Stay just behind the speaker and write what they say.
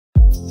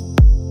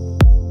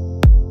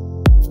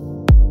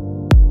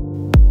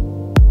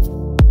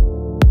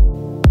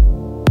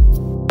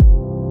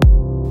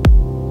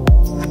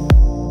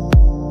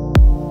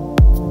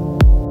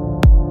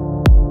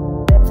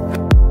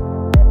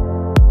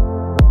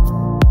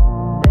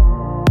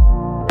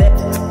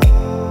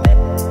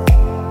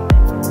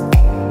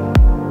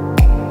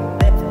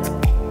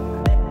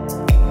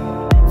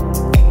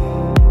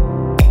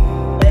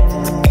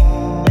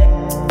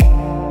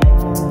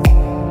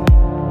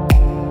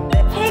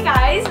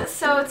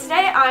So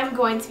today I'm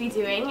going to be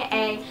doing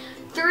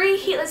 3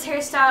 heatless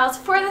hairstyles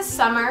for the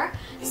summer.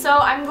 So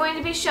I'm going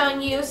to be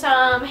showing you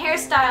some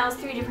hairstyles,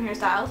 3 different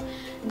hairstyles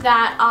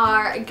that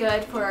are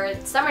good for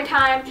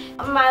summertime.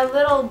 My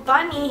little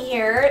bunny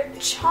here,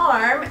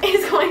 Charm,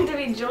 is going to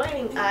be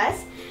joining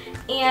us.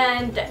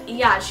 And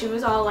yeah, she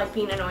was all like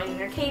being annoying in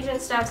her cage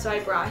and stuff, so I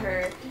brought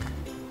her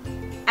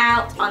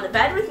out on the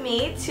bed with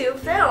me to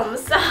film.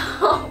 So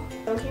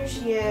here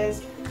she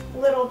is,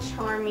 little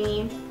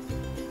Charmy.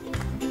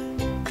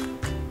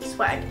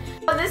 Swag.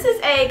 So this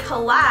is a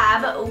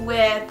collab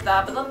with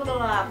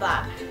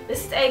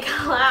This is a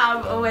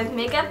collab with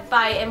Makeup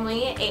by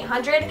Emily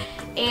 800,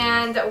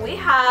 and we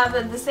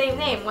have the same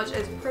name, which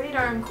is pretty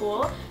darn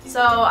cool.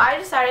 So I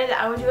decided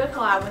that I would do a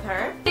collab with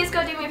her. Please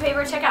go do me a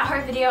favor, check out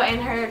her video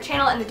and her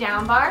channel in the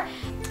down bar.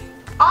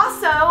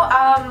 Also,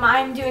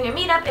 I'm doing a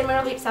meetup in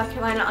Myrtle Beach, South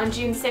Carolina on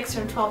June 6th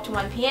from 12 to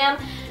 1 p.m.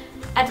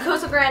 at the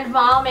Coastal Grand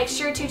Mall. Make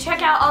sure to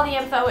check out all the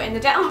info in the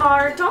down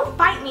bar. Don't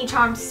bite me,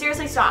 Charm.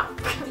 Seriously, stop.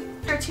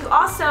 To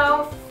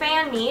also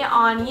fan me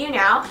on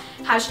YouNow,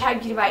 hashtag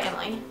Beauty by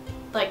Emily.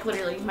 Like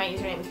literally, my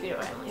username is Beauty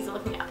by Emily, so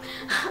look me up.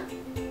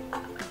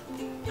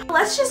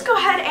 Let's just go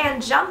ahead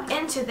and jump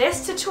into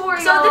this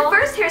tutorial. So the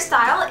first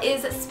hairstyle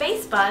is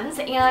space buns,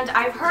 and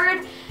I've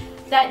heard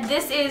that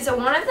this is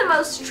one of the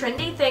most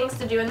trendy things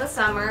to do in the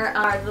summer,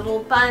 are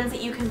little buns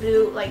that you can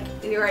do like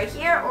either right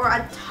here or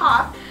on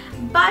top.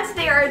 But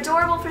they are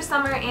adorable for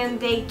summer and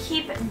they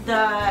keep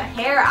the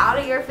hair out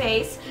of your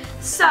face.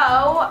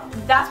 So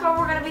that's what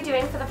we're going to be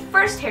doing for the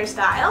first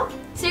hairstyle.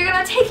 So you're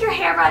going to take your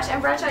hairbrush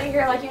and brush out your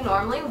hair like you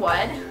normally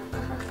would.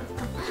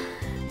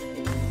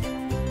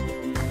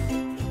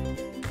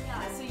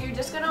 Yeah, so you're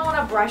just going to want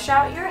to brush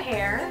out your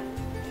hair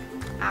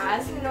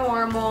as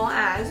normal,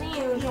 as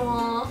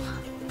usual.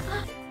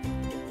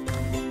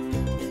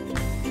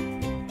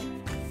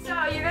 So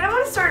you're going to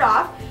want to start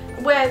off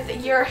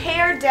with your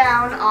hair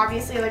down,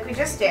 obviously, like we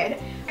just did.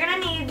 You're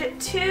going to need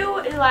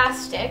 2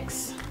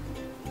 elastics.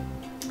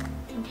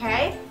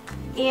 Okay,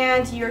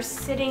 and you're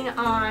sitting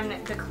on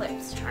the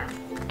clips, Charm.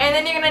 And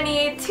then you're gonna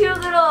need 2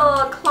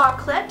 little claw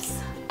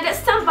clips and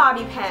some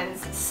bobby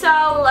pins.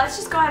 So let's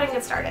just go ahead and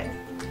get started.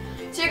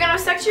 So you're gonna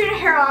section your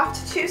hair off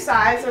to 2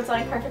 sides so it's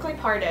like perfectly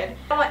parted.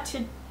 I want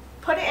to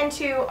put it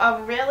into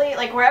a really,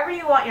 like wherever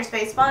you want your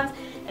space buns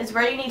is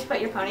where you need to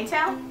put your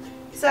ponytail.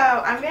 So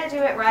I'm gonna do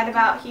it right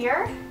about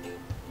here,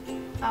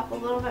 up a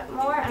little bit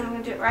more, and I'm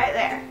gonna do it right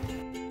there.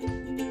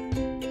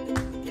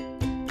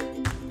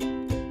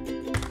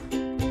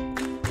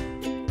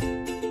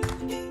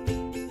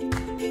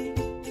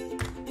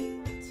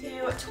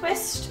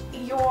 Twist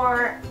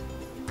your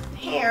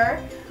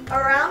hair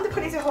around the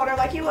ponytail holder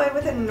like you would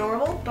with a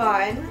normal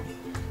bun.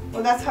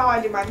 Well, that's how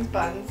I do mine's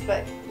buns,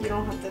 but you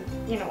don't have to,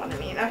 you know what I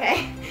mean,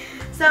 okay?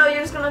 So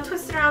you're just going to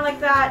twist it around like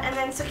that and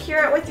then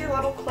secure it with your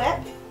little clip.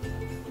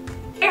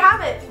 There you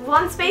have it,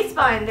 1 space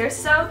bun. They're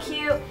so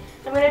cute.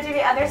 I'm going to do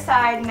the other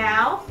side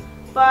now.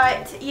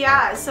 But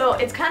yeah, so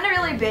it's kind of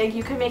really big.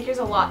 You can make yours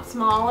a lot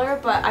smaller,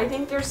 but I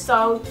think they're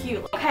so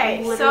cute.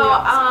 Okay, so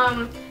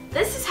awesome.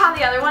 This is how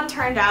the other one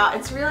turned out.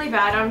 It's really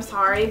bad, I'm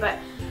sorry, but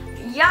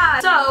yeah.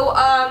 So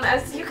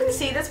as you can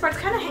see, this part's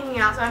kind of hanging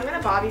out, so I'm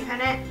gonna bobby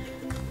pin it.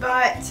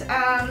 But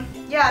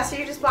yeah, so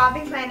you're just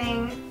bobby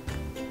pinning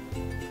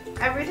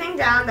everything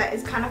down that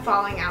is kind of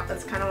falling out.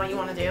 That's kind of what you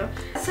want to do.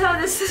 So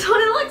this is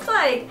what it looks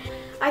like.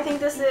 I think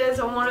this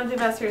is one of the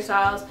best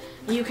hairstyles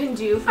you can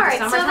do for the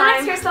summertime. So the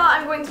next hairstyle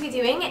I'm going to be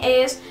doing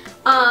is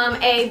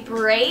a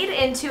braid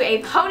into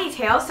a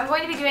ponytail. So I'm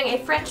going to be doing a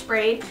French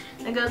braid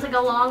that goes like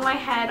along my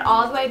head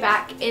all the way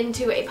back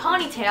into a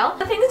ponytail.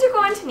 The things you're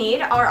going to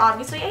need are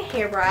obviously a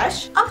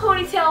hairbrush, a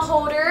ponytail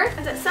holder,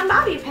 and some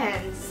bobby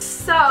pins.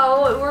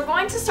 So we're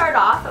going to start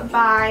off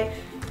by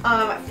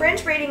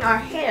French braiding our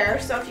hair.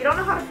 So if you don't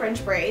know how to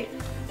French braid,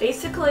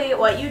 basically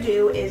what you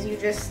do is you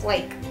just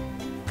like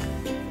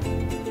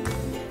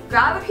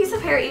grab a piece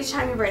of hair each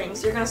time you're braiding.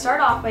 So you're gonna start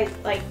off by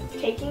like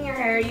taking your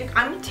hair.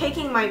 I'm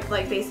taking my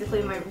like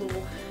basically my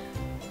little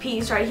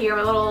piece right here,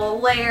 my little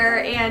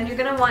layer, and you're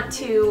gonna want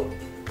to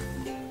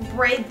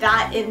braid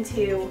that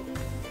into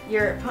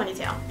your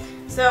ponytail.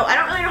 So I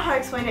don't really know how to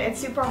explain it. It's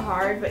super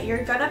hard, but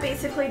you're gonna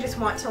basically just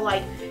want to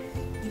like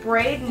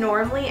braid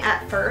normally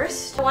at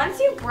first.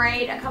 Once you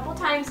braid a couple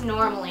times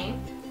normally,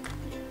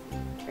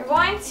 you're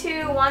going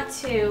to want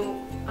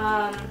to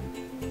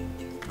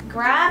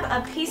grab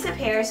a piece of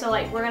hair. So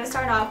like we're going to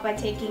start off by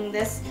taking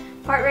this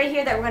part right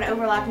here that we're going to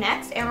overlap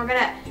next, and we're going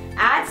to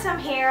add some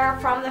hair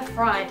from the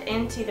front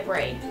into the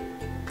braid.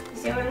 You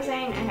see what I'm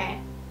saying? Okay.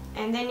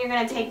 And then you're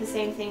going to take the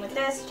same thing with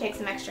this, take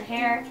some extra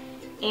hair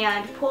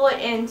and pull it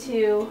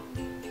into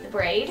the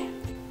braid.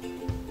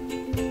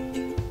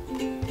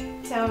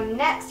 So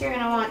next you're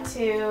going to want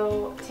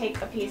to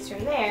take a piece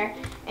from there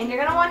and you're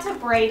going to want to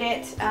braid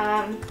it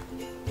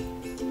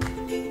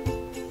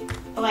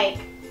like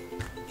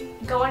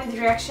go in the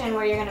direction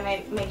where you're going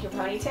to make your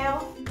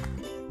ponytail.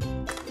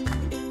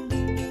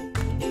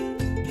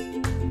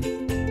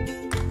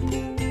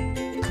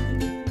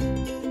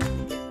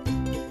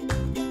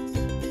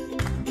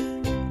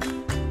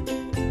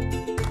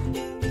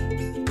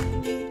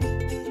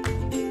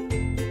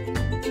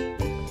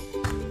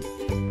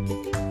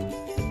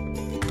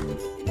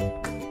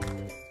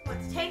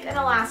 An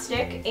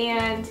elastic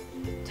and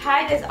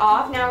tie this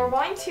off. Now we're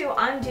going to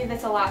undo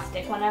this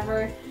elastic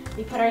whenever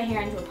we put our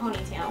hair into a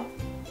ponytail.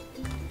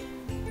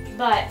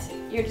 But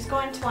you're just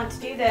going to want to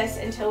do this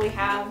until we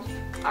have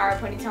our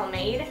ponytail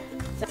made.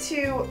 So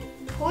to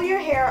pull your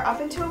hair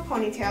up into a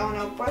ponytail, and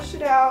I'll brush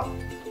it out.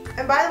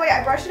 And by the way,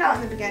 I brushed it out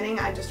in the beginning.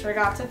 I just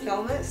forgot to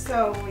film it,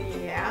 so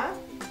yeah.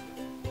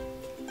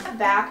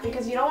 Back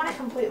because you don't want it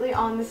completely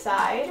on the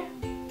side.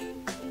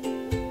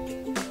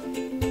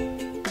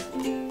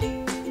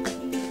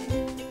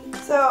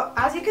 So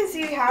as you can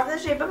see, we have the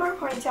shape of our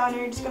ponytail and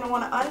you're just going to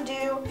want to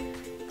undo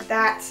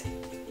that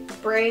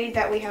braid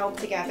that we held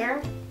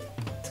together.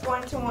 It's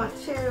going to want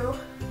to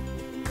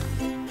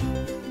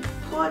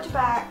pull it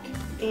back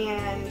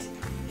and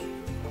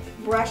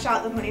brush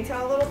out the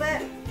ponytail a little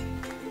bit.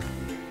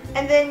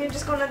 And then you're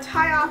just going to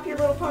tie off your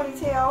little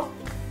ponytail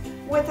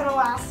with an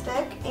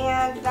elastic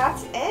and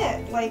that's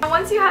it. Like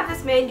once you have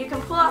this made, you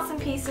can pull out some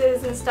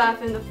pieces and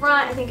stuff in the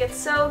front. I think it's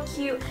so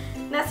cute.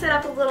 Mess it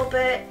up a little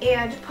bit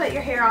and put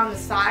your hair on the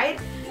side.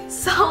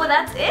 So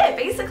that's it,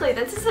 basically.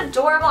 This is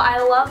adorable. I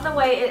love the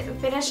way it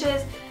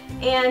finishes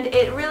and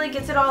it really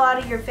gets it all out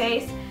of your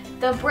face.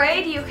 The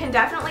braid, you can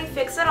definitely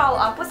fix it all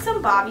up with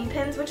some bobby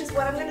pins, which is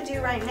what I'm going to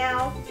do right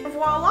now. And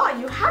voila,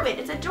 you have it.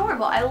 It's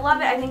adorable. I love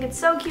it. I think it's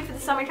so cute for the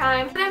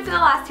summertime. And then for the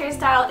last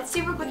hairstyle, it's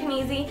super quick and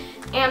easy.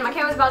 And my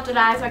camera's about to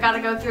die, so I got to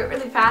go through it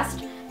really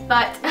fast.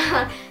 But,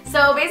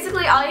 so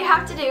basically all you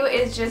have to do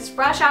is just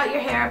brush out your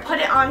hair, put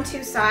it on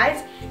two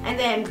sides, and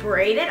then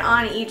braid it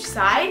on each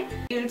side.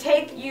 You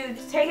take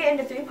it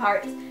into three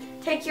parts.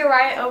 Take your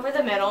right over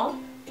the middle,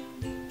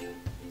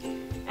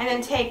 and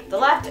then take the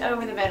left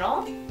over the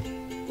middle,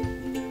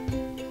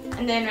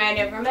 and then right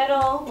over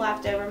middle,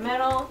 left over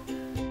middle.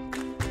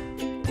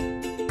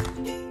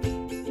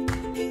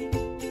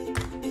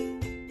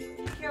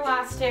 Take your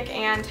elastic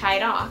and tie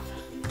it off.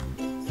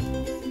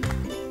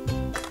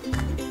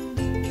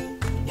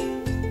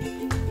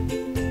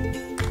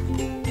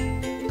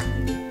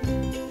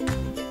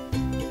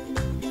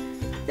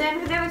 Then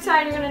for the other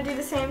side, you're going to do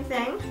the same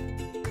thing.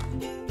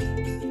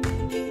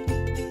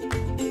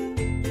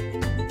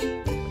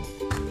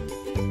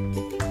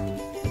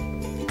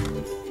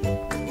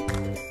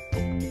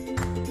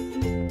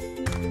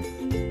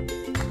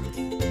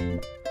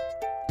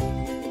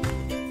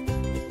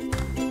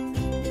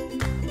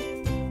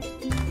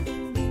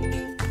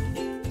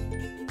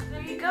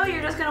 There you go.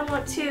 You're just going to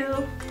want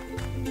to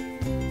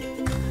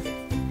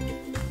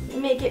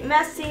make it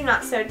messy,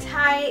 not so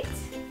tight.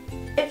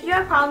 If you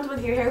have problems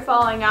with your hair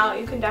falling out,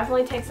 you can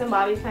definitely take some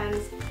bobby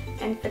pins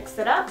and fix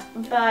it up.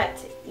 But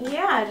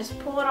yeah, just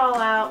pull it all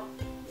out,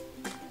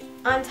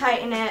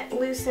 untighten it,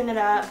 loosen it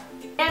up,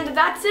 and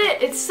that's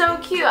it. It's so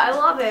cute. I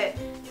love it.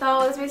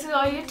 So that's basically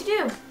all you have to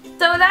do.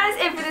 So that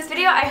is it for this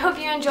video. I hope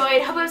you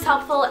enjoyed. Hope it was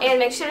helpful, and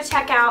make sure to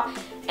check out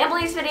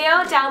Emily's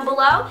video down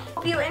below.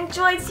 Hope you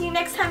enjoyed. See you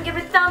next time. Give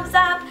it a thumbs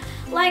up,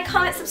 like,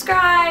 comment,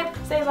 subscribe.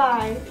 Say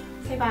bye.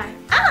 Say bye.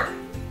 Ah!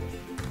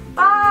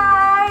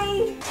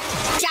 Bye!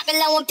 Drop it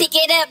low and pick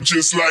it up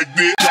just like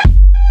this.